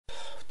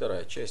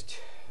Вторая часть.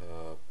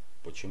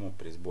 Почему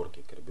при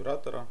сборке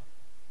карбюратора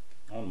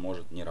он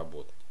может не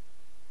работать.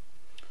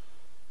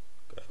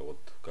 Вот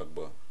как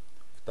бы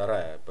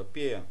вторая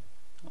эпопея.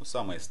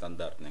 Самые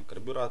стандартные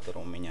карбюраторы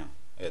у меня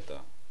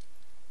это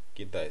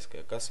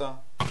китайская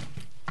коса.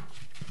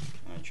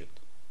 Значит,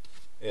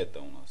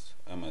 это у нас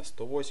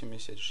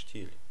МС-180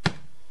 штиль.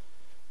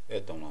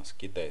 Это у нас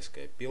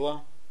китайская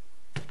пила.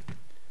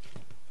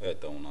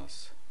 Это у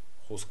нас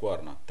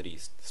Husqvarna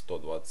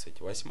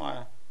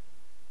 128.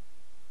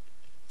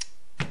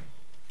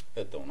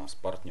 Это у нас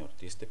партнер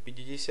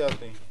 350.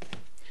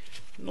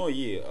 Ну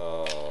и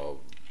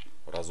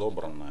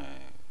разобранные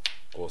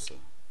косы.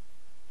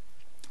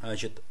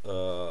 Значит,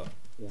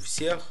 у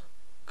всех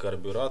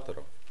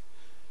карбюраторов,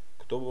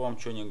 кто бы вам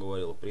что ни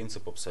говорил,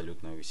 принцип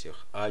абсолютно у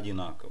всех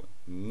одинаковый.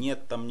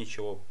 Нет там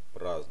ничего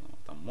разного.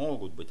 Там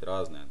могут быть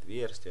разные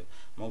отверстия,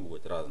 могут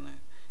быть разные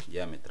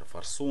диаметры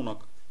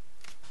форсунок.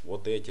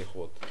 Вот этих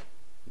вот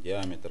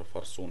диаметр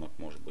форсунок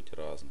может быть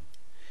разный.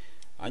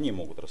 Они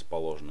могут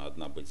расположены,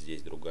 одна быть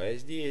здесь, другая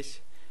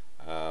здесь.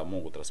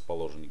 Могут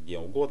расположены где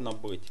угодно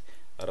быть.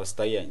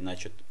 Расстояние,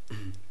 значит,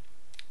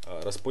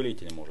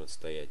 распылитель может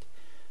стоять,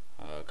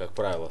 как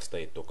правило,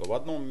 стоит только в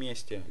одном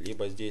месте,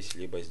 либо здесь,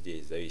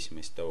 в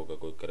зависимости от того,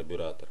 какой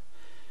карбюратор.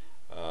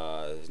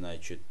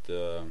 Значит,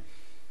 в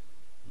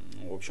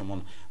общем,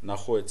 он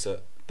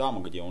находится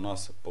там, где у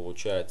нас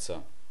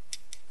получается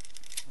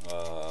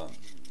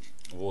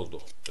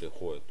воздух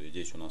приходит. То есть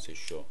здесь у нас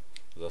еще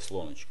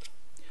заслоночка,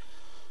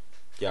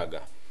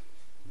 тяга.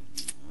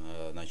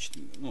 Значит,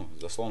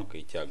 заслонка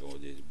и тяга вот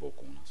здесь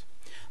сбоку у нас.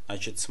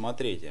 Значит,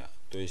 смотрите,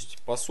 то есть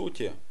по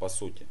сути,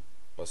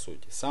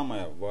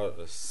 самая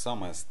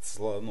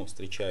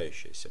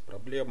встречающаяся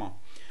проблема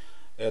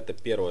это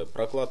первое,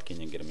 прокладки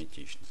не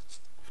герметичны.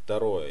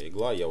 Второе,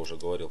 игла, я уже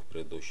говорил в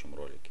предыдущем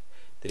ролике.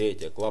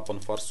 Третье,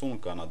 клапан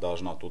форсунка, она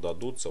должна туда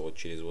дуться вот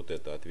через вот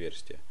это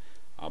отверстие.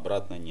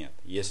 Обратно нет.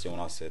 Если у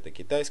нас это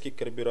китайский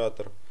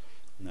карбюратор,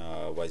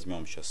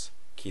 возьмем сейчас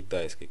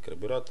китайский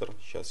карбюратор,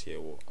 сейчас я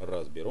его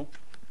разберу.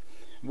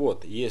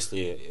 Вот,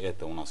 если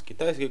это у нас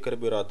китайский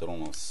карбюратор, у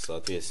нас,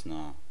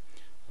 соответственно,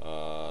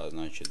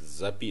 значит,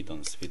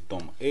 запитан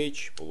цветом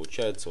H,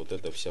 получается вот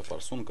эта вся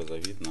форсунка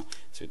запитана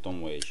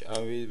цветом H.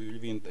 А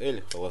винт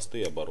L,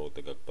 холостые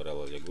обороты, как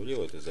правило,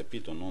 регулирует, и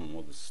запитан он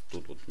вот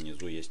тут вот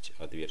внизу есть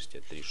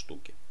отверстие, 3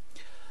 штуки.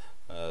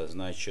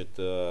 Значит,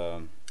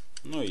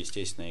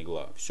 естественно,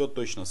 игла. Все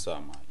точно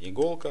самое.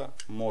 Иголка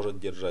может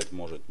держать,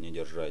 может не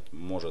держать,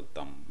 может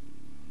там,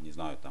 не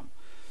знаю, там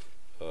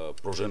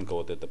пружинка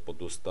вот эта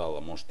подустала,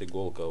 может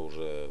иголка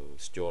уже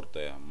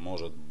стертая,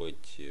 может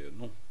быть,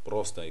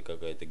 просто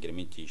какая-то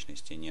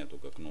герметичности нету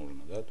как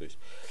нужно, да, то есть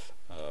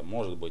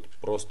может быть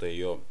просто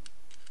ее,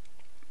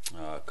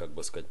 как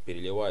бы сказать,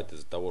 переливает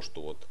из-за того,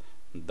 что вот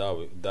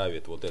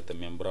давит вот эта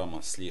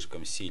мембрана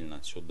слишком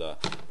сильно сюда,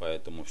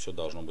 поэтому все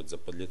должно быть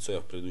заподлицо,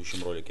 я в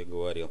предыдущем ролике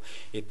говорил.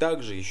 И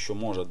также еще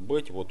может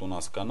быть, вот у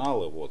нас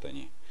каналы, вот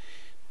они,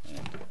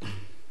 вот,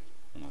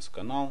 у нас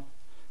канал.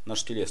 На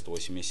штиле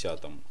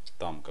 180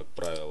 там, как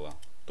правило,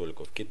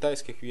 только в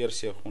китайских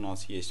версиях у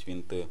нас есть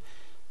винты,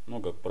 но,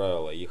 как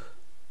правило, их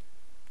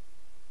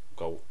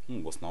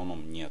в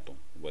основном нету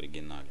в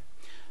оригинале.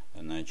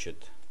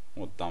 Значит,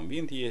 вот там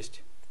винт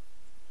есть,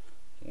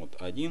 вот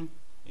один,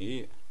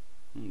 и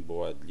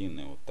бывает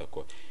длинный вот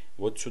такой.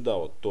 Вот сюда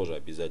вот тоже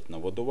обязательно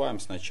выдуваем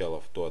сначала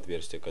в то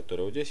отверстие,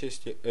 которое вот здесь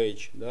есть,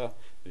 H, да,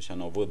 то есть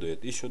оно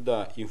выдует и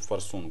сюда, и в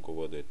форсунку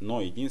выдует.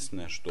 Но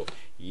единственное, что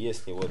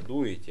если вы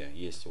дуете,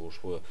 если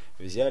уж вы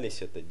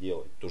взялись это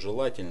делать, то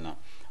желательно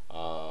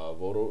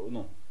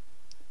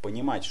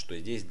понимать, что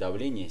здесь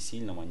давление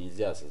сильного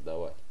нельзя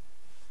создавать.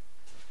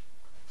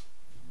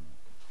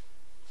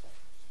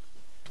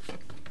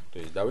 То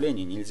есть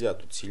давление нельзя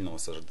тут сильного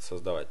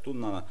создавать. Тут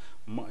надо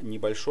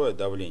небольшое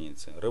давление,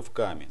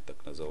 рывками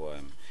так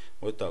называемые.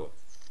 Вот так вот.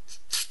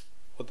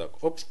 Вот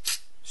так. Оп.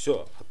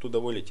 Все, оттуда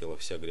вылетела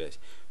вся грязь.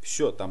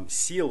 Все, там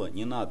сила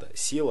не надо.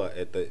 Сила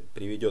это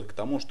приведет к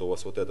тому, что у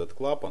вас вот этот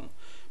клапан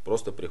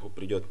просто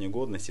придет в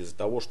негодность из-за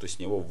того, что с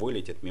него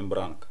вылетит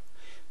мембранка.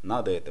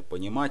 Надо это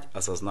понимать,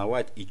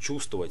 осознавать и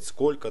чувствовать,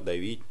 сколько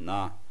давить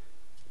на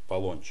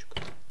баллончик.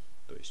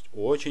 То есть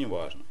очень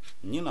важно.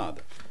 Не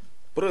надо.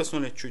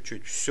 Прыснули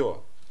чуть-чуть,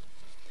 все.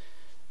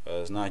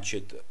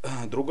 Значит,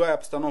 другая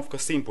обстановка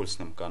с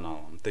импульсным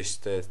каналом, то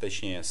есть,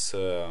 точнее,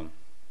 с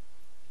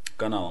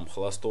каналом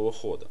холостого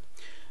хода.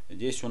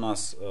 Здесь у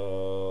нас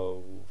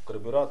в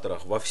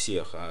карбюраторах во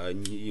всех,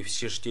 и в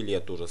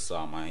штиле то же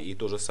самое, и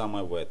то же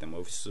самое в этом,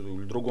 и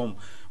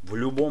в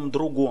любом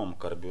другом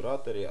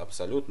карбюраторе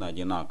абсолютно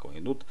одинаково.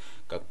 Идут,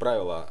 как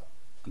правило,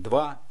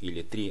 2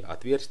 или 3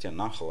 отверстия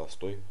на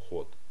холостой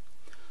ход.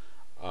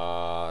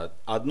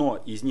 Одно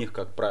из них,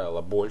 как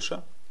правило,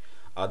 больше,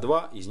 а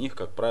 2 из них,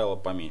 как правило,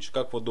 поменьше.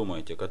 Как вы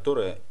думаете,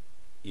 которое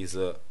из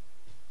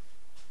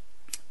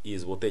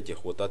вот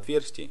этих вот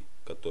отверстий,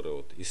 которые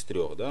вот из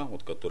 3, да,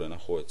 вот которые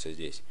находятся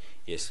здесь,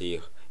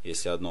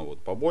 если одно вот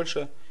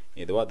побольше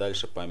и 2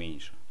 дальше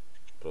поменьше?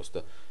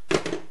 Просто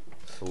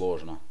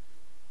сложно.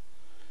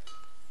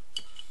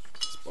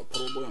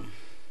 Попробуем.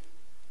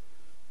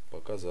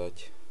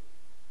 показать.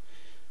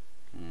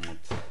 Вот.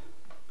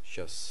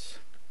 Сейчас.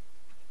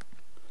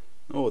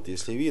 Ну вот,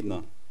 если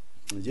видно,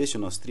 здесь у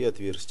нас 3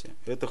 отверстия.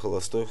 Это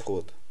холостой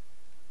ход.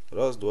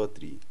 Раз, два,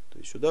 три. То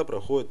есть сюда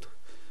проходит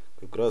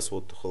как раз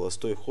вот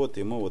холостой ход,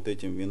 и мы вот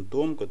этим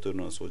винтом, который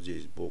у нас вот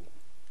здесь сбоку,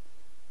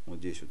 вот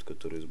здесь вот,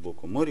 который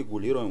сбоку, мы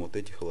регулируем вот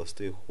эти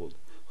холостые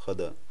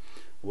хода.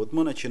 Вот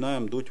мы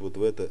начинаем дуть вот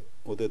в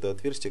это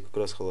отверстие как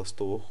раз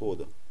холостого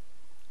хода.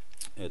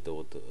 Это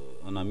вот,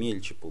 она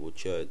мельче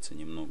получается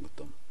немного,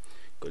 там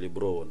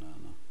калиброванная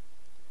она.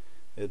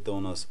 Это у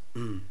нас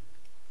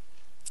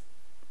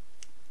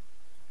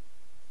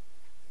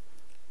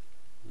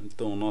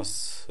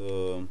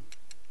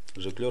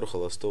жиклер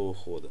холостого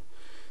хода.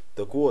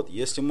 Так вот,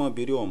 если мы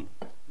берем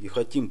и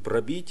хотим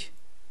пробить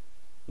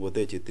вот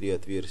эти 3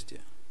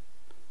 отверстия,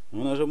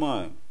 мы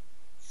нажимаем.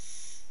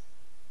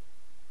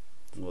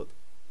 Вот.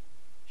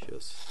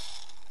 Сейчас.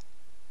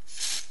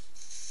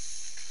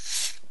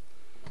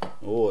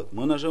 Вот,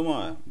 мы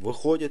нажимаем.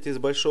 Выходит из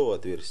большого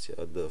отверстия,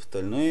 а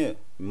остальные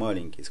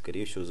маленькие,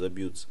 скорее всего,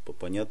 забьются по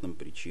понятным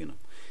причинам.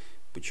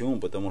 Почему?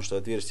 Потому что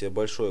отверстие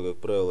большое,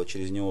 как правило,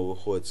 через него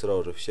выходит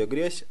сразу же вся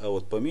грязь, а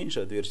вот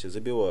поменьше отверстие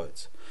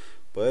забивается.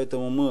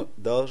 Поэтому мы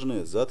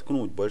должны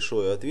заткнуть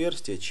большое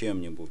отверстие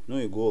чем-нибудь,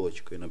 ну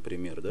иголочкой,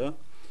 например, да,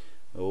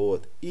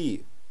 вот,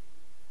 и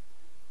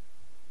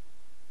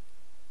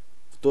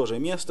в то же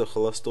место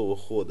холостого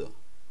хода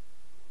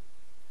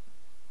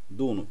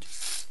дунуть,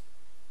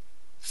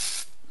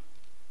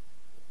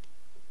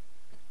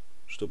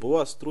 чтобы у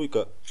вас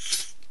струйка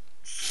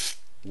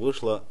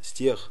вышла с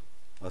тех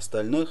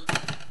остальных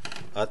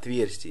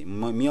отверстий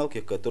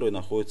мелких, которые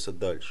находятся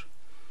дальше.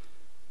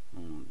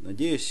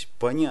 Надеюсь,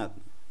 понятно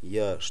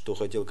я что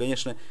хотел.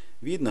 Конечно,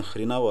 видно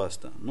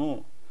хреновасто,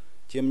 но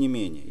тем не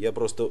менее я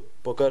просто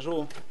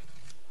покажу,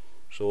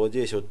 что вот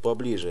здесь вот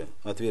поближе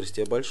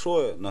отверстие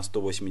большое на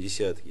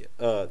 180,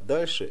 а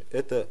дальше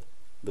это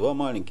 2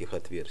 маленьких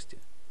отверстия.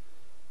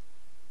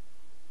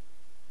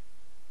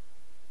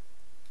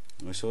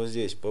 Если вот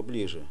здесь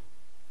поближе,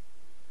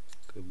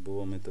 как бы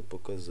вам это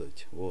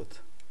показать,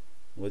 вот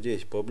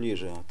здесь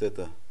поближе вот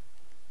это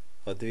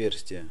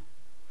отверстие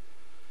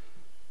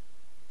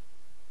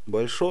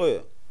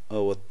большое, а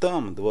вот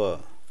там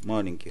 2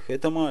 маленьких,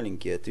 это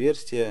маленькие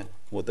отверстия,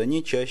 вот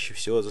они чаще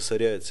всего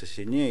засоряются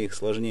сильнее, их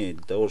сложнее.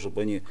 Для того,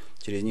 чтобы они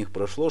через них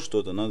прошло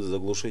что-то, надо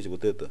заглушить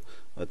вот это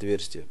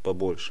отверстие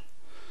побольше.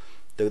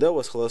 Тогда у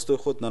вас холостой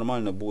ход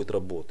нормально будет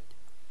работать.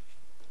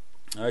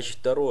 Значит,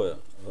 второе.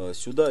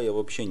 Сюда я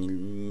вообще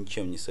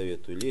ничем не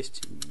советую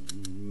лезть.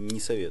 Не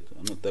советую.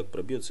 Оно так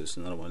пробьется, если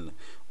нормально.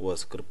 У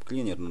вас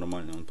карб-клинер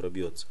нормальный, он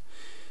пробьется.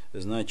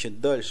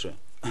 Значит, дальше.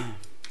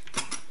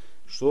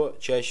 Что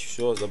чаще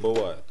всего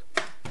забывают?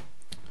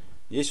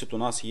 Здесь вот у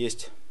нас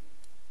есть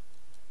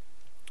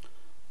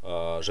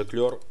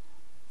жиклер.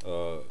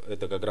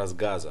 Это как раз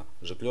газа.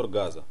 Жиклер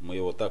газа. Мы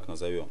его так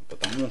назовем.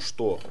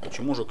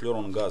 Почему жиклер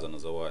он газа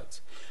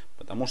называется?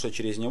 Потому что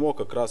через него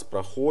как раз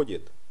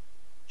проходит,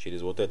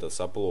 через вот это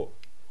сопло,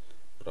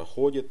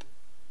 проходит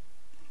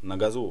на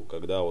газу,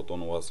 когда вот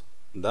он у вас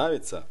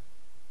давится,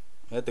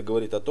 это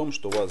говорит о том,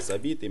 что у вас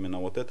забит именно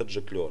вот этот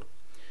жиклер.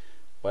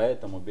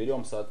 Поэтому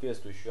берем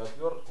соответствующую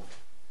отвертку,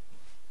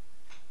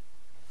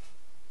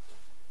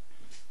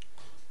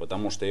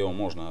 потому что его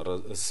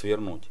можно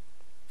свернуть,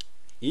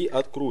 и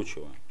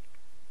откручиваем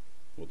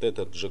вот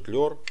этот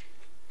жиклер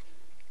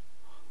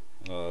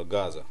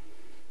газа.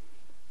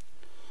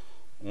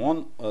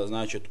 Он,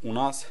 значит, у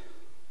нас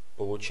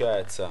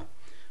получается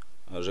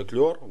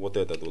жиклер, вот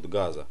этот вот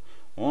газа,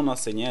 он у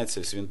нас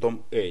соединяется с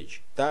винтом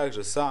H. Так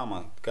же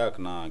само, как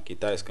на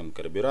китайском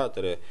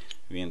карбюраторе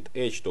винт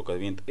H, только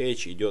винт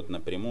H идет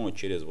напрямую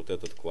через вот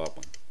этот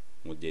клапан.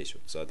 Вот здесь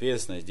вот.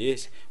 Соответственно,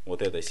 здесь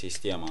вот эта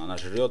система, она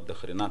жрет до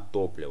хрена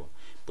топлива.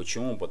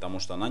 Почему? Потому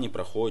что она не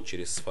проходит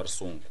через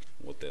форсунку.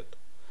 Вот эту.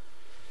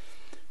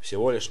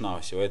 Всего лишь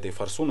навсего этой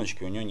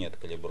форсуночки у нее нет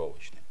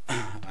калибровочной.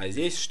 А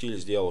здесь штиль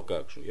сделал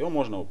как же? Ее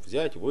можно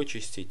взять,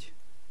 вычистить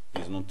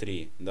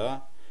изнутри,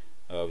 да,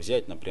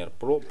 взять, например,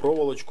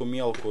 проволочку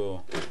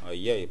мелкую,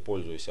 я и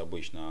пользуюсь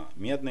обычно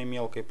медной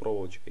мелкой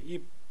проволочкой,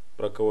 и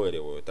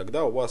проковыриваю.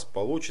 Тогда у вас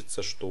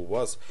получится, что у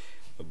вас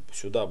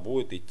сюда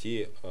будет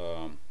идти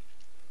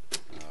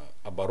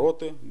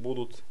обороты,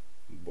 будут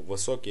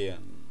высокие,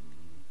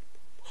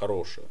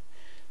 хорошие.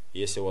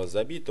 Если у вас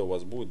забито, у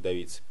вас будет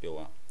давиться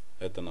пила.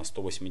 Это на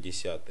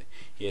 180.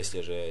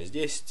 Если же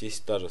здесь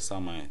та же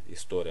самая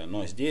история.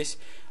 Но здесь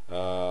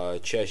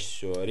чаще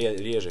всего,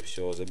 реже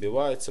всего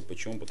забивается.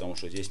 Почему? Потому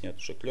что здесь нет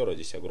жиклера,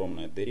 здесь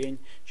огромная дырень,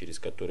 через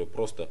которую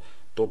просто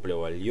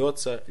топливо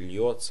льется,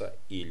 льется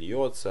и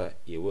льется.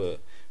 И вы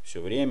все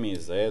время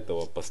из-за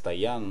этого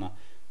постоянно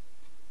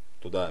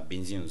туда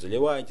бензин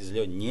заливаете,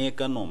 не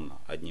экономно,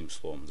 одним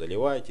словом.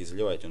 Заливаете и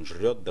заливаете, он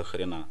жрет до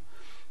хрена.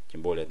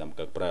 Тем более, там,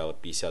 как правило,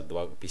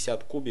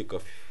 50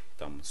 кубиков,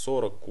 там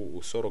 40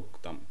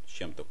 там с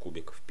чем-то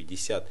кубиков,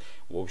 50,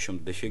 в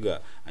общем,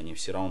 дофига. Они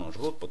все равно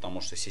жрут,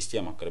 потому что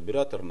система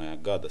карбюраторная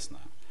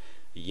гадостная.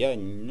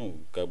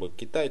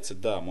 Китайцы,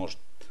 да, может,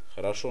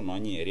 хорошо, но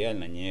они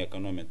реально не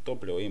экономят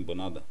топливо, им бы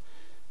надо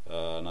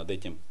над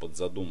этим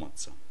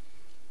подзадуматься.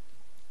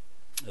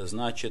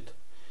 Значит,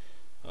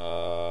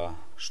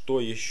 что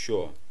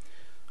еще?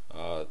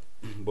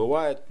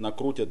 Бывает,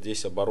 накрутят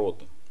здесь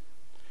обороты.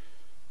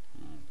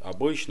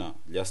 Обычно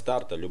для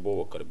старта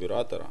любого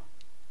карбюратора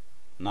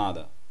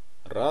надо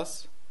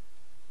раз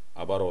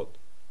оборот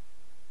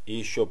и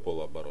еще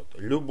полоборота.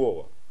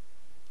 Любого.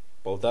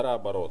 1,5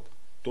 оборота.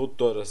 Тут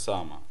то же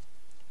самое.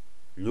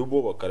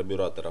 Любого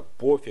карбюратора,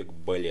 пофиг,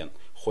 блин,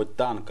 хоть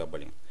танка,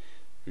 блин.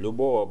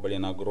 Любого,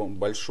 блин,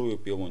 большую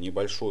пилу,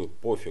 небольшую,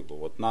 пофигу.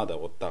 Вот надо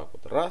вот так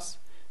вот. Раз,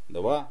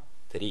 два,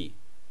 три.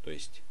 То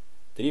есть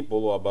 3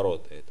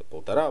 полуоборота. Это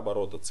 1,5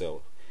 оборота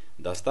целых.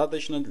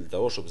 Достаточно для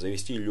того, чтобы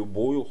завести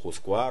любую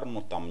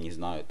хускварну, там, не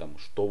знаю, там,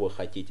 что вы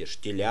хотите,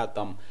 штиля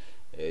там,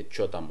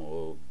 что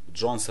там,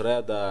 Джонс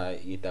Реда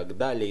и так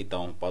далее, и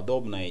тому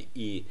подобное,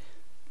 и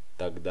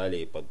так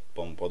далее, и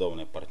тому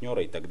подобное,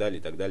 партнера, и так далее,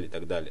 и так далее, и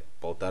так далее.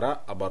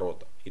 1,5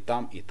 оборота. И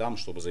там,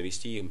 чтобы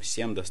завести им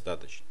всем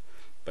достаточно.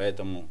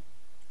 Поэтому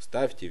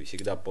ставьте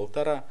всегда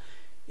 1,5,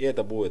 и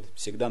это будет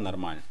всегда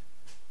нормально.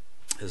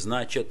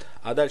 Значит,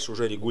 а дальше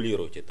уже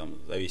регулируйте, там,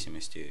 в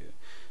зависимости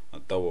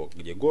от того,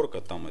 где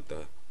горка, там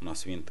это у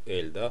нас винт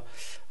L, да,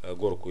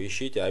 горку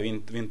ищите, а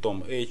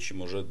винтом H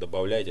уже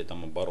добавляйте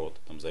там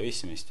обороты, там, в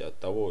зависимости от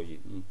того,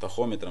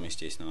 тахометром,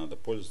 естественно, надо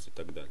пользоваться и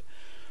так далее.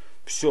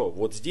 Все,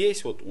 вот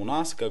здесь вот у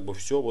нас как бы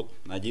все, вот,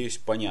 надеюсь,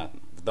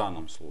 понятно в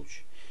данном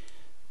случае.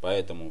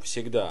 Поэтому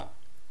всегда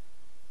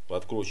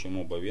откручиваем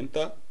оба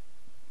винта.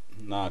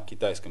 На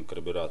китайском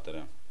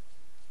карбюраторе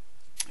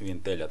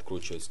винт L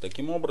откручивается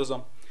таким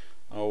образом.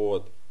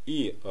 Вот.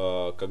 И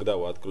когда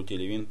вы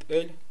открутили винт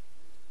L,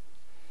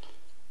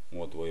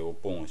 вот вы его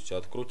полностью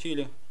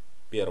открутили,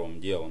 первым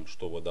делом,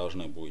 что вы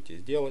должны будете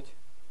сделать,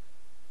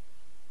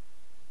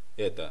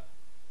 это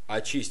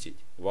очистить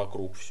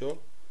вокруг все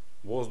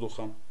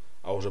воздухом,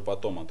 а уже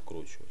потом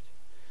откручивать.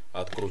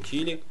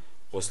 Открутили,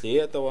 после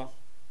этого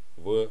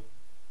вы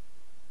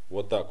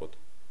вот так вот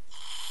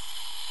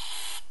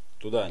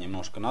туда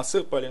немножко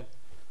насыпали,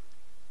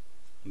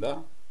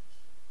 да,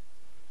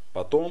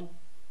 потом,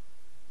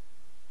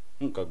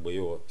 как бы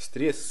его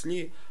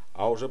стрясли,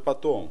 а уже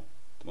потом,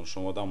 потому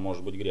что вот там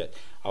может быть грязь,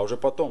 а уже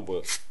потом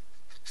вы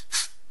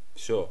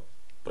все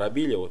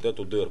пробили вот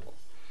эту дырку.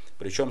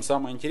 Причем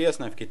самое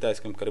интересное, в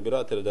китайском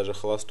карбюраторе даже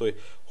холостой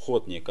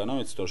ход не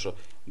экономится, потому что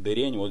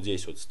дырень вот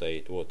здесь вот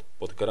стоит, вот,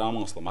 под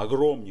коромыслом.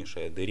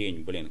 Огромнейшая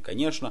дырень, блин.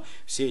 Конечно,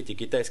 все эти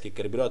китайские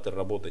карбюраторы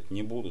работать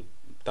не будут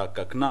так,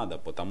 как надо,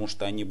 потому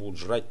что они будут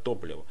жрать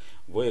топливо.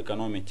 Вы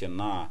экономите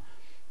на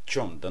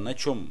чем? Да на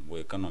чем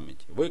вы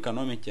экономите? Вы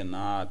экономите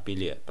на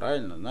пиле,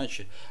 правильно?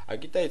 Значит, а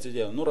китайцы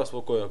делают, ну раз вы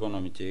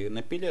экономите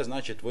на пиле,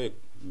 значит вы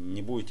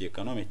не будете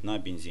экономить на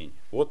бензине.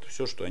 Вот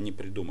все, что они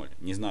придумали.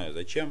 Не знаю,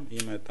 зачем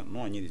им это,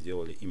 но они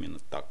сделали именно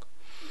так.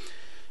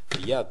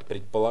 Я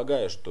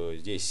предполагаю, что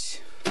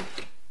здесь,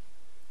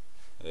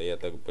 я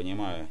так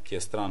понимаю,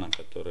 те страны,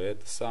 которые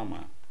это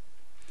самое,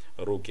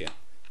 руки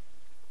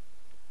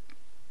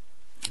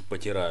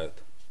потирают,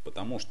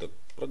 потому что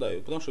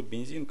продают. Потому что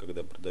бензин,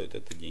 когда продают,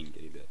 это деньги,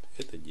 ребят.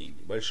 Это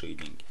деньги, большие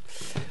деньги.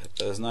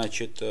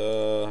 Значит,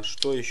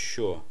 что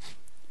еще?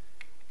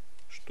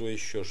 Что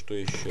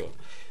еще?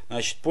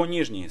 Значит, по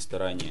нижней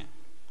стороне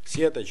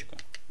сеточка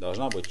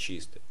должна быть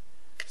чистой.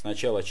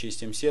 Сначала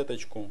чистим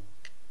сеточку,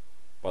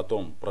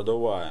 потом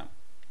продуваем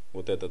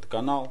вот этот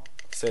канал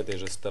с этой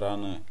же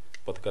стороны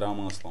под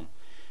коромыслом.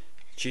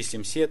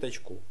 Чистим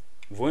сеточку,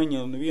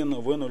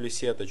 вынули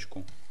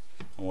сеточку.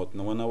 Вот,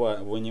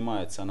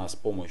 вынимается она с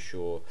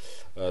помощью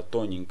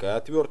тоненькой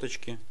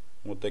отверточки,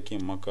 вот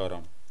таким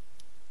макаром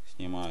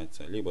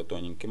снимается, либо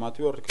тоненьким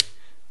отверткой,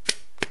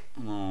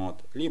 вот,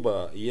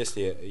 либо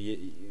если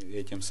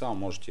этим самым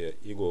можете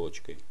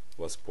иголочкой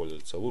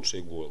воспользоваться, лучше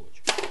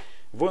иголочкой.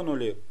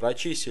 Вынули,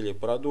 прочистили,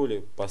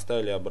 продули,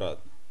 поставили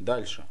обратно.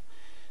 Дальше,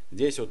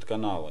 здесь вот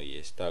каналы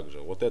есть также,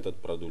 вот этот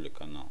продули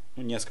канал,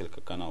 несколько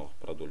каналов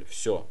продули,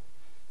 все.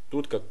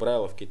 Тут, как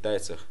правило, в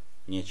китайцах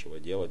нечего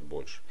делать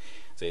больше.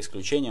 За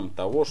исключением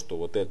того, что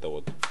вот эта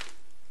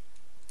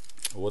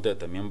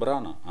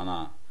мембрана,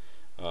 она,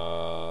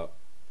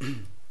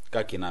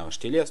 как и на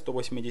штиле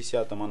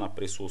 180, она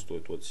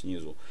присутствует вот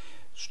снизу,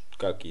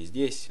 как и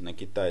здесь, на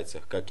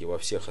китайцах, как и во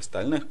всех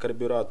остальных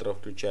карбюраторах,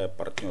 включая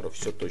партнеров,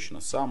 все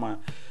точно самое.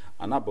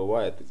 Она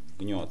бывает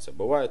гнется.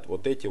 Бывают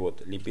вот эти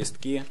вот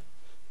лепестки,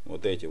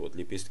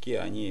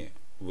 они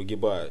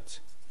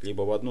выгибаются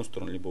либо в одну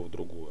сторону, либо в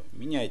другую.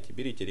 Меняйте,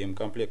 берите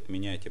ремкомплект,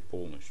 меняйте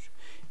полностью.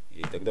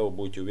 И тогда вы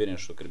будете уверены,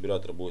 что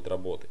карбюратор будет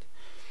работать.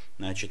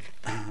 Значит,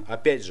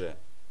 опять же,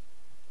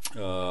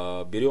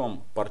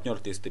 берем партнер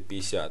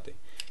 350.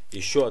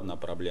 Еще одна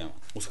проблема.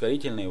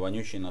 Ускорительные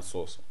вонючие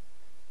насосы.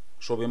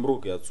 Чтобы им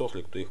руки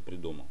отсохли, кто их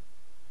придумал.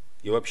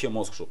 И вообще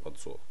мозг, чтобы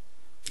отсох.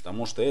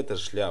 Потому что это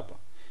шляпа.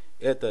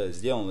 Это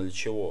сделано для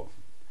чего?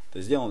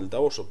 Это сделано для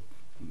того, чтобы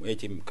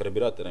эти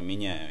карбюраторы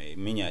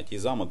менять. И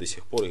ЗАМа до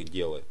сих пор их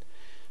делает.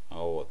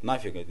 Вот.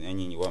 Нафиг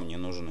они вам не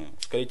нужны.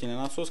 Ускорительный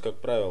насос, как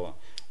правило,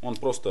 он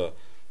просто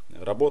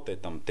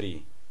работает там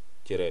 3-5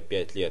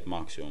 3-5 лет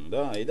максимум,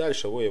 да, и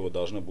дальше вы его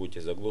должны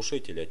будете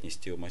заглушить или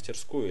отнести в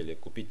мастерскую, или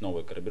купить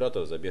новый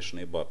карбюратор за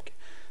бешеные бабки.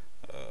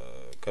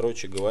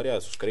 Короче говоря,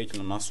 с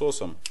ускорительным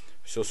насосом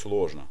все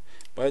сложно.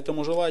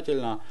 Поэтому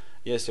желательно,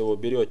 если вы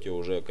берете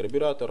уже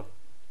карбюратор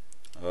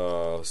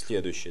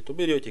следующий, то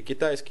берете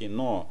китайский,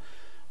 но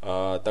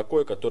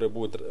такой, который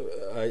будет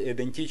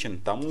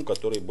идентичен тому,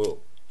 который был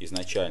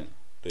изначально.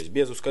 То есть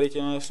без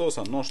ускорительного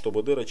насоса, но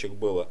чтобы дырочки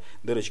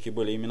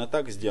были именно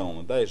так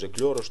сделаны, да, и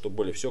жиклеры, чтобы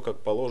были все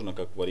как положено,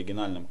 как в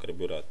оригинальном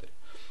карбюраторе.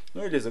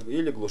 Ну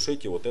или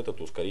глушите вот этот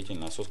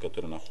ускорительный насос,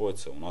 который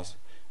находится у нас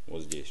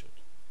вот здесь вот.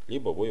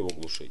 Либо вы его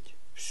глушите.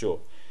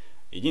 Все.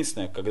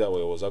 Единственное, когда вы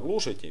его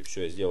заглушите,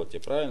 все сделайте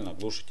правильно,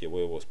 глушите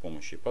вы его с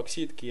помощью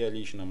эпоксидки, я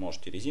лично,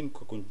 можете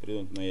резинку какую-нибудь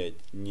придумать, но я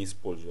не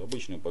использую.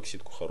 Обычную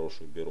эпоксидку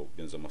хорошую беру,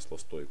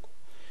 бензомаслостойку.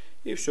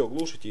 И все,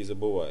 глушите и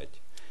забываете.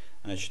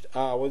 Значит,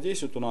 а вот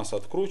здесь вот у нас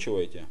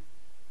откручиваете,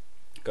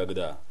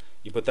 когда,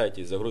 и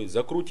пытаетесь загрузить,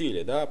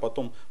 закрутили, да,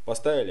 потом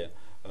поставили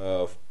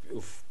в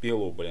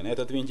пилу, блин,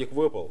 этот винтик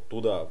выпал,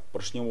 туда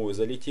поршневой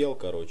залетел,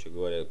 короче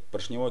говоря,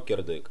 поршневой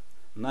кирдык.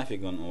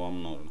 Нафиг он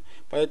вам нужен.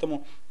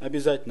 Поэтому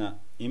обязательно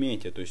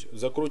имейте, то есть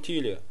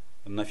закрутили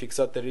на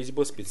фиксатор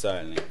резьбы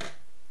специальный,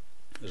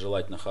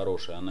 желательно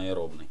хороший,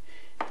 анаэробный,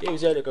 и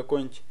взяли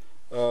какой-нибудь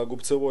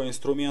губцевой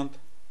инструмент,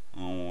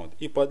 вот,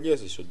 и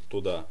подлезли сюда,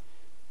 туда,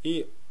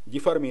 и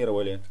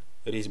деформировали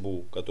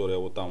резьбу, которая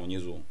вот там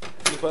внизу.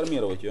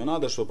 Деформировать ее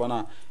надо, чтобы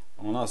она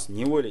у нас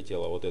не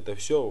вылетела, вот это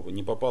все,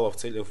 не попало в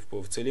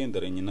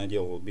цилиндр и не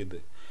наделала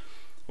беды.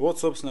 Вот,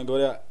 собственно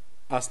говоря,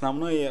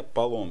 основные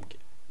поломки.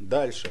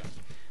 Дальше.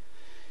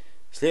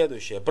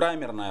 Следующая,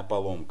 праймерная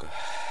поломка.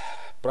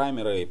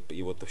 Праймеры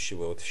и вот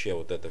вообще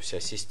вот эта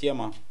вся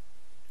система.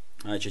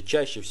 Значит,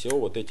 чаще всего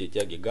вот эти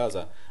тяги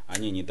газа,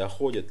 они не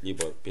доходят,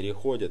 либо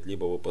переходят,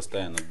 либо вы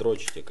постоянно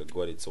дрочите, как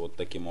говорится, вот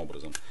таким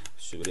образом.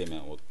 Все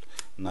время вот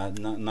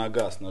на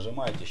газ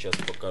нажимаете, сейчас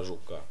покажу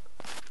как.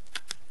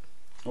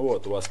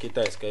 Вот у вас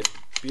китайская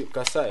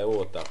коса, и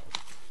вот так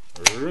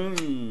вот.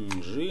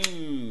 Жин,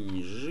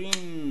 жин,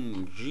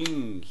 жин,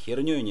 жин.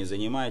 Херней не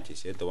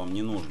занимайтесь, это вам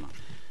не нужно.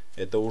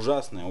 Это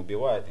ужасно,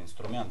 убивает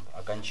инструмент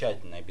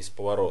окончательно и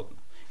бесповоротно.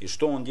 И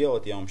что он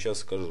делает, я вам сейчас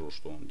скажу,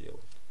 что он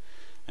делает.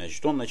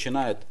 Значит, он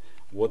начинает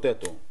вот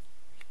эту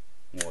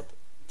вот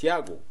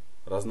тягу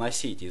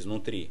разносить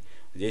изнутри.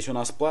 Здесь у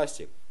нас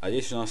пластик, а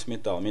здесь у нас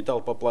металл.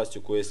 Металл по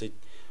пластику, если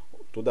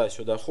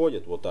туда-сюда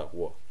ходит, вот так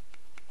вот,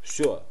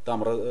 все,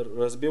 там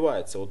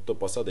разбивается вот то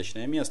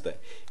посадочное место,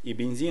 и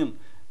бензин,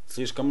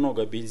 слишком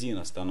много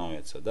бензина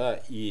становится,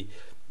 да, и,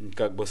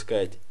 как бы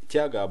сказать,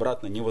 тяга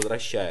обратно не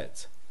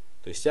возвращается.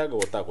 То есть тяга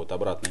вот так вот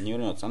обратно не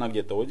вернется. Она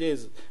где-то вот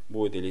здесь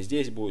будет или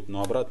здесь будет,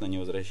 но обратно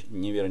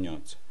не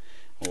вернется.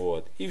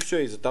 Вот. И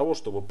все из-за того,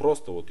 чтобы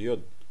просто вот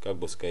ее, как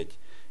бы сказать,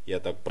 я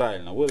так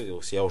правильно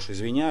выразился, я уж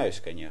извиняюсь,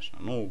 конечно,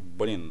 ну,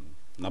 блин,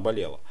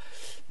 наболело.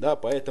 Да,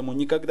 поэтому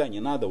никогда не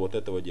надо вот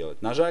этого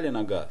делать. Нажали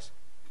на газ,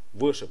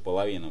 выше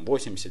половины,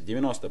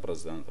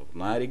 80-90%,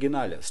 на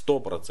оригинале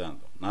 100%,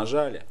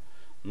 нажали,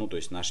 ну, то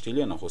есть на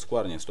штиле,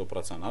 хускварне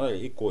 100%,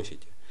 нажали и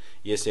косите.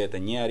 Если это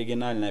не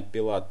оригинальная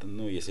пила,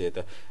 ну, если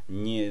это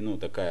не, ну,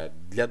 такая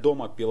для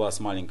дома пила с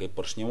маленькой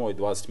поршневой,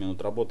 20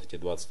 минут работаете,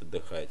 20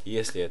 отдыхаете.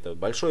 Если это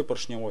большой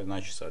поршневой,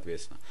 значит,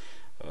 соответственно,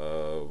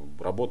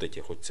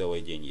 работайте хоть целый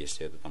день.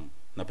 Если это там,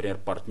 например,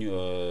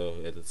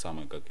 этот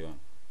самый, как его,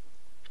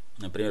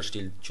 например,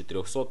 штиль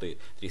 400,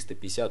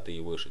 350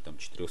 и выше, там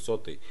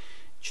 400,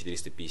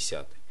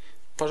 450.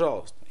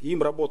 Пожалуйста,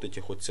 им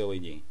работайте хоть целый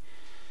день.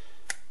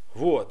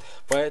 Вот,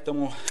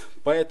 поэтому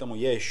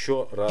я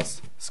еще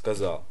раз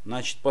сказал.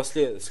 Значит,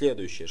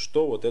 следующее,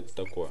 что вот это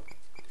такое?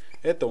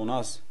 Это у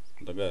нас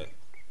такая,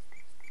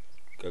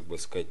 как бы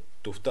сказать,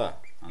 туфта.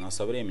 Она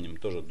со временем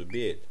тоже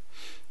дубеет.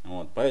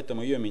 Вот,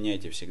 поэтому ее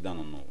меняйте всегда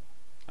на новую.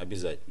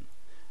 Обязательно.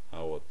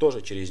 Вот,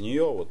 тоже через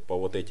нее, вот по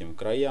вот этим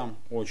краям,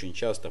 очень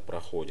часто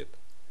проходит.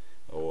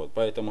 Вот,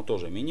 поэтому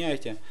тоже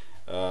меняйте.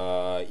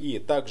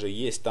 И также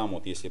есть там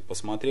вот, если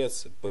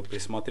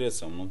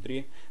присмотреться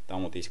внутри,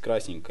 там вот есть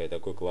красненький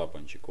такой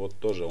клапанчик. Вот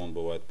тоже он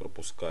бывает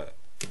пропускает.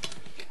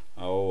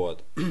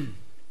 Вот.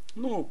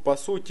 Ну, по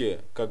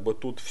сути, как бы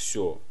тут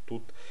все.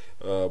 Тут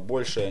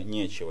больше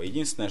нечего.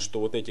 Единственное, что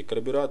вот эти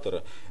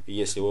карбюраторы,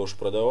 если вы уж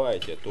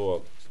продаваете,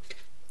 то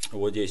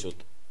вот здесь вот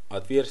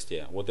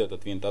отверстие, вот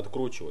этот винт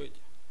откручиваете.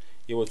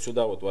 И вот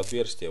сюда вот в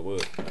отверстие вы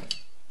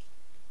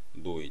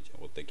дуете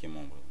вот таким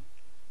образом.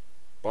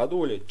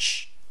 Подули,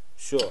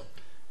 все,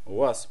 у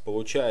вас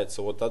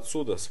получается вот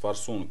отсюда с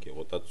форсунки,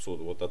 вот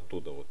отсюда, вот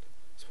оттуда вот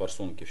с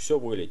форсунки все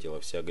вылетело,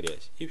 вся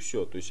грязь, и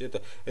все. То есть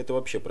это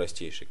вообще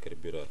простейший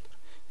карбюратор.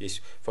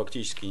 Здесь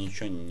фактически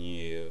ничего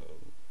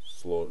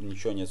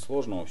нет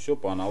сложного, все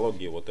по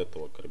аналогии вот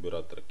этого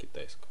карбюратора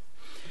китайского.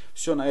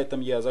 Все, на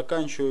этом я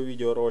заканчиваю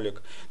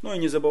видеоролик. Ну и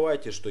не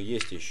забывайте, что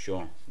есть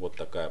еще вот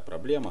такая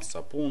проблема: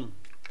 сапун,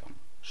 там,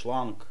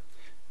 шланг,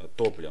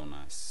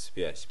 топливная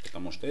связь,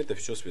 потому что это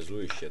все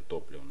связующее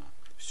топливное.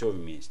 Все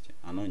вместе.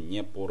 Оно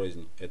не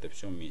порознь, это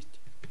все вместе.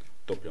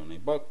 топливный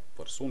бак,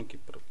 форсунки,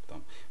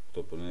 там,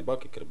 топливный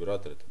бак и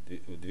карбюратор — это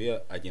две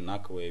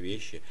одинаковые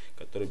вещи,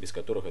 без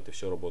которых это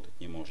все работать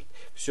не может.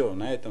 Все,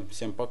 на этом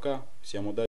всем пока, всем удачи.